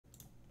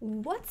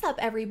What's up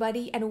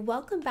everybody, and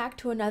welcome back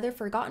to another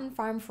Forgotten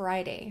Farm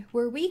Friday,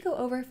 where we go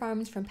over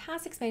farms from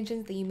past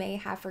expansions that you may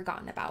have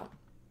forgotten about.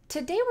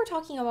 Today we're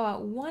talking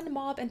about one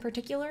mob in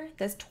particular,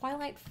 this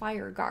Twilight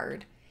Fire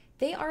Guard.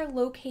 They are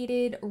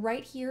located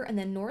right here in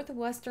the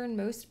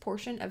northwesternmost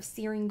portion of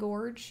Searing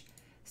Gorge.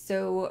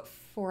 So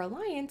for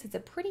Alliance, it's a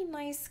pretty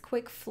nice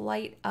quick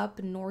flight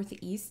up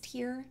northeast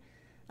here.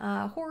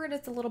 Horde,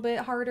 it's a little bit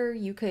harder.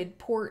 You could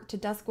port to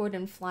Duskwood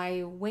and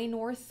fly way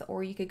north,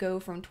 or you could go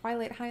from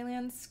Twilight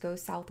Highlands, go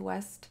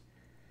southwest.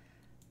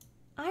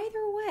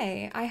 Either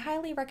way, I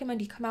highly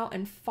recommend you come out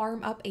and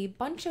farm up a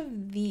bunch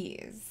of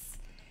these.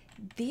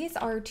 These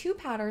are two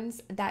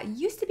patterns that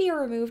used to be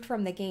removed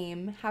from the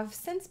game, have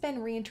since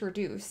been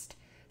reintroduced.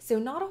 So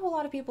not a whole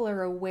lot of people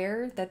are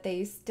aware that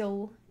they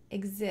still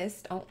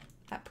exist. Oh,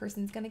 that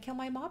person's gonna kill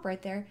my mob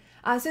right there.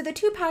 So the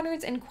two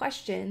patterns in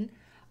question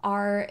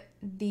are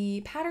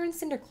the pattern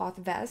Cindercloth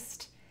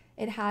Vest.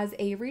 It has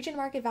a region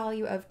market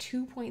value of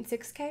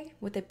 2.6k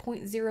with a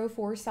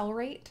 0.04 sell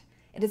rate.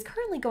 It is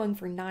currently going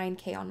for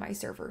 9k on my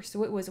server,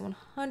 so it was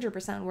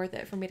 100% worth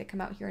it for me to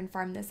come out here and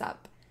farm this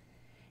up.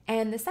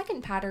 And the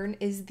second pattern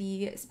is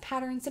the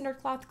pattern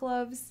Cindercloth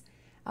Gloves,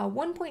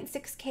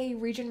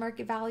 1.6k region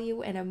market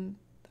value, and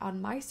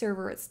on my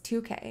server it's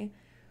 2k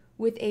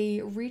with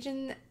a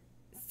region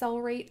sell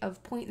rate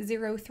of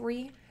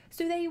 0.03.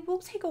 So they will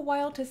take a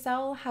while to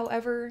sell,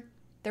 however,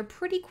 they're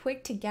pretty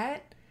quick to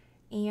get,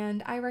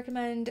 and I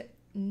recommend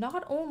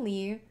not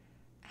only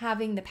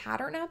having the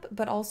pattern up,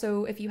 but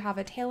also if you have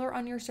a tailor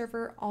on your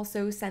server,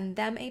 also send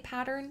them a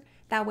pattern.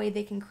 That way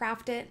they can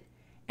craft it,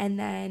 and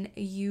then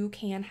you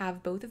can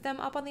have both of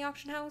them up on the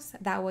auction house.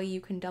 That way you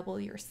can double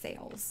your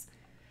sales.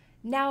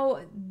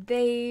 Now,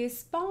 they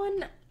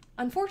spawn,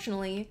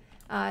 unfortunately,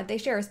 they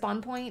share a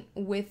spawn point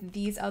with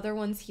these other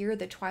ones here,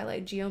 the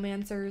Twilight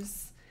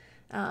Geomancers.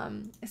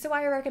 So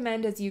I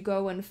recommend as you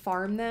go and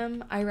farm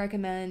them, I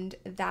recommend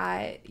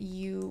that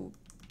you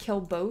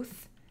kill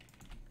both.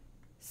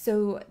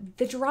 So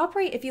the drop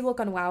rate, if you look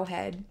on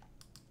Wowhead,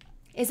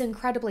 is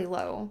incredibly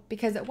low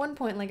because at one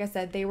point, like I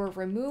said, they were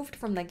removed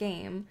from the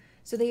game.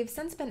 So they've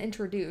since been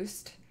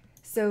introduced.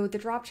 So the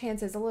drop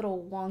chance is a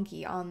little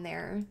wonky on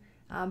there.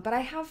 But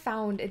I have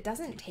found it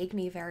doesn't take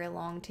me very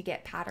long to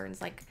get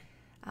patterns. Like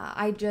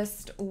I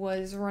just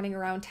was running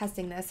around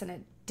testing this and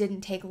it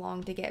didn't take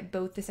long to get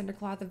both the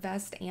Cindercloth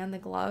vest and the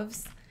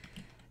gloves.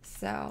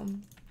 So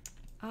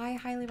I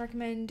highly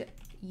recommend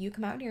you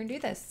come out here and do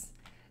this.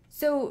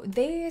 So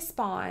they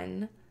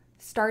spawn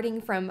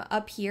starting from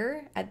up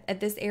here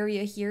at this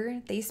area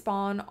here. They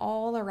spawn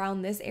all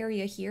around this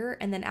area here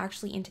and then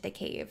actually into the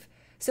cave.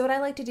 So what I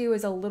like to do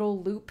is a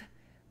little loop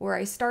where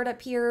I start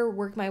up here,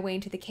 work my way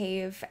into the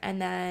cave,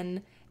 and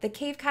then the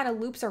cave kind of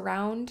loops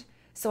around.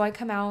 So I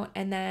come out,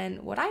 and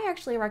then what I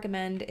actually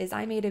recommend is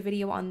I made a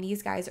video on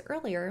these guys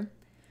earlier,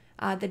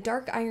 the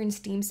Dark Iron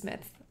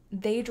Steamsmiths.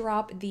 They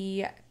drop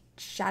the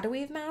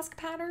Shadoweave Mask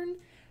pattern,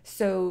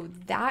 so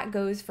that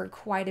goes for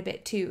quite a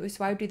bit too.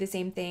 So I would do the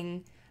same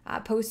thing,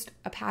 post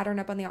a pattern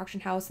up on the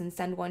auction house and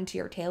send one to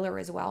your tailor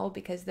as well,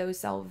 because those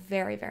sell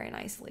very, very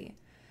nicely.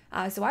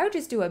 So I would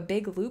just do a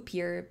big loop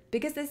here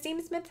because the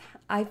Steamsmiths,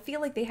 I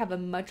feel like they have a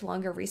much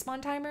longer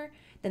respawn timer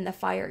than the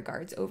Fire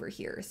Guards over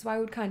here. So I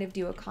would kind of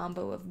do a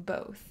combo of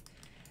both.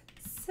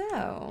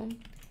 So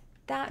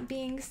that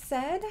being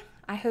said,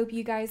 I hope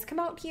you guys come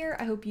out here.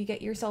 I hope you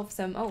get yourself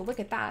some, oh, look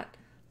at that.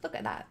 Look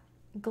at that.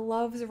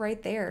 Gloves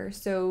right there.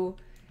 So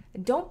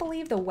don't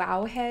believe the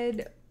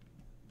Wowhead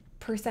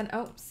percent.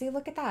 Oh, see,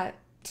 look at that.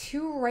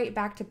 Two right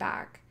back to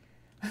back.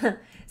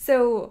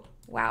 So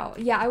wow.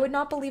 Yeah, I would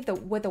not believe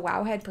what the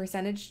Wowhead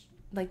percentage,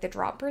 like the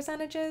drop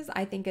percentages.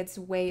 I think it's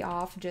way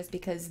off just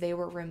because they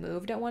were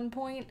removed at one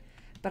point.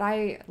 But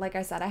like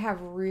I said, I have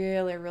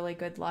really, really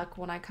good luck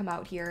when I come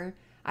out here.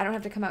 I don't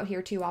have to come out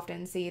here too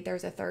often. See,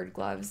 there's a third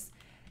gloves.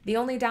 The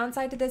only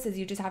downside to this is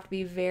you just have to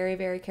be very,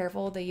 very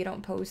careful that you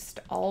don't post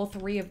all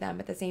three of them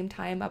at the same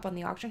time up on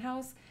the auction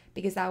house,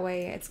 because that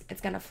way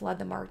it's going to flood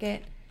the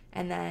market,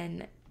 and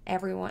then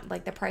everyone,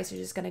 like the price is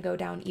just going to go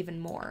down even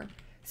more.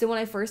 So when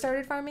I first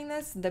started farming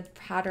this, the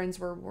patterns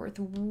were worth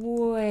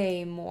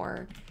way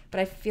more, but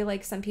I feel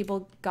like some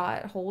people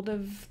got hold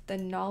of the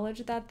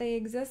knowledge that they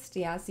exist.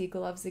 Yeah, see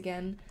gloves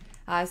again.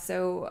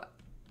 So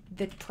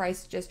the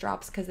price just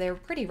drops because they're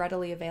pretty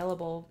readily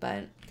available,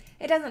 but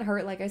it doesn't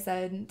hurt, like I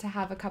said, to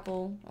have a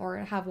couple or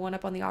have one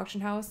up on the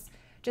auction house,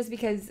 just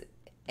because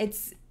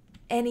it's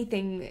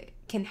anything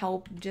can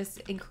help just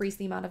increase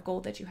the amount of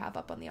gold that you have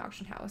up on the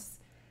auction house.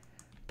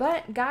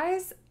 But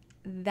guys,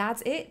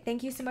 that's it.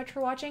 Thank you so much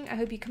for watching. I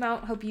hope you come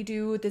out, hope you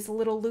do this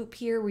little loop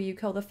here where you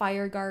kill the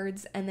Fire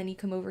Guards and then you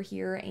come over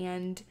here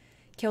and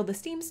kill the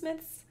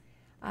Steamsmiths.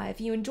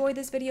 If you enjoyed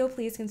this video,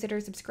 please consider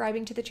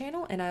subscribing to the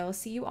channel, and I will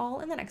see you all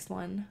in the next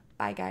one.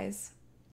 Bye guys.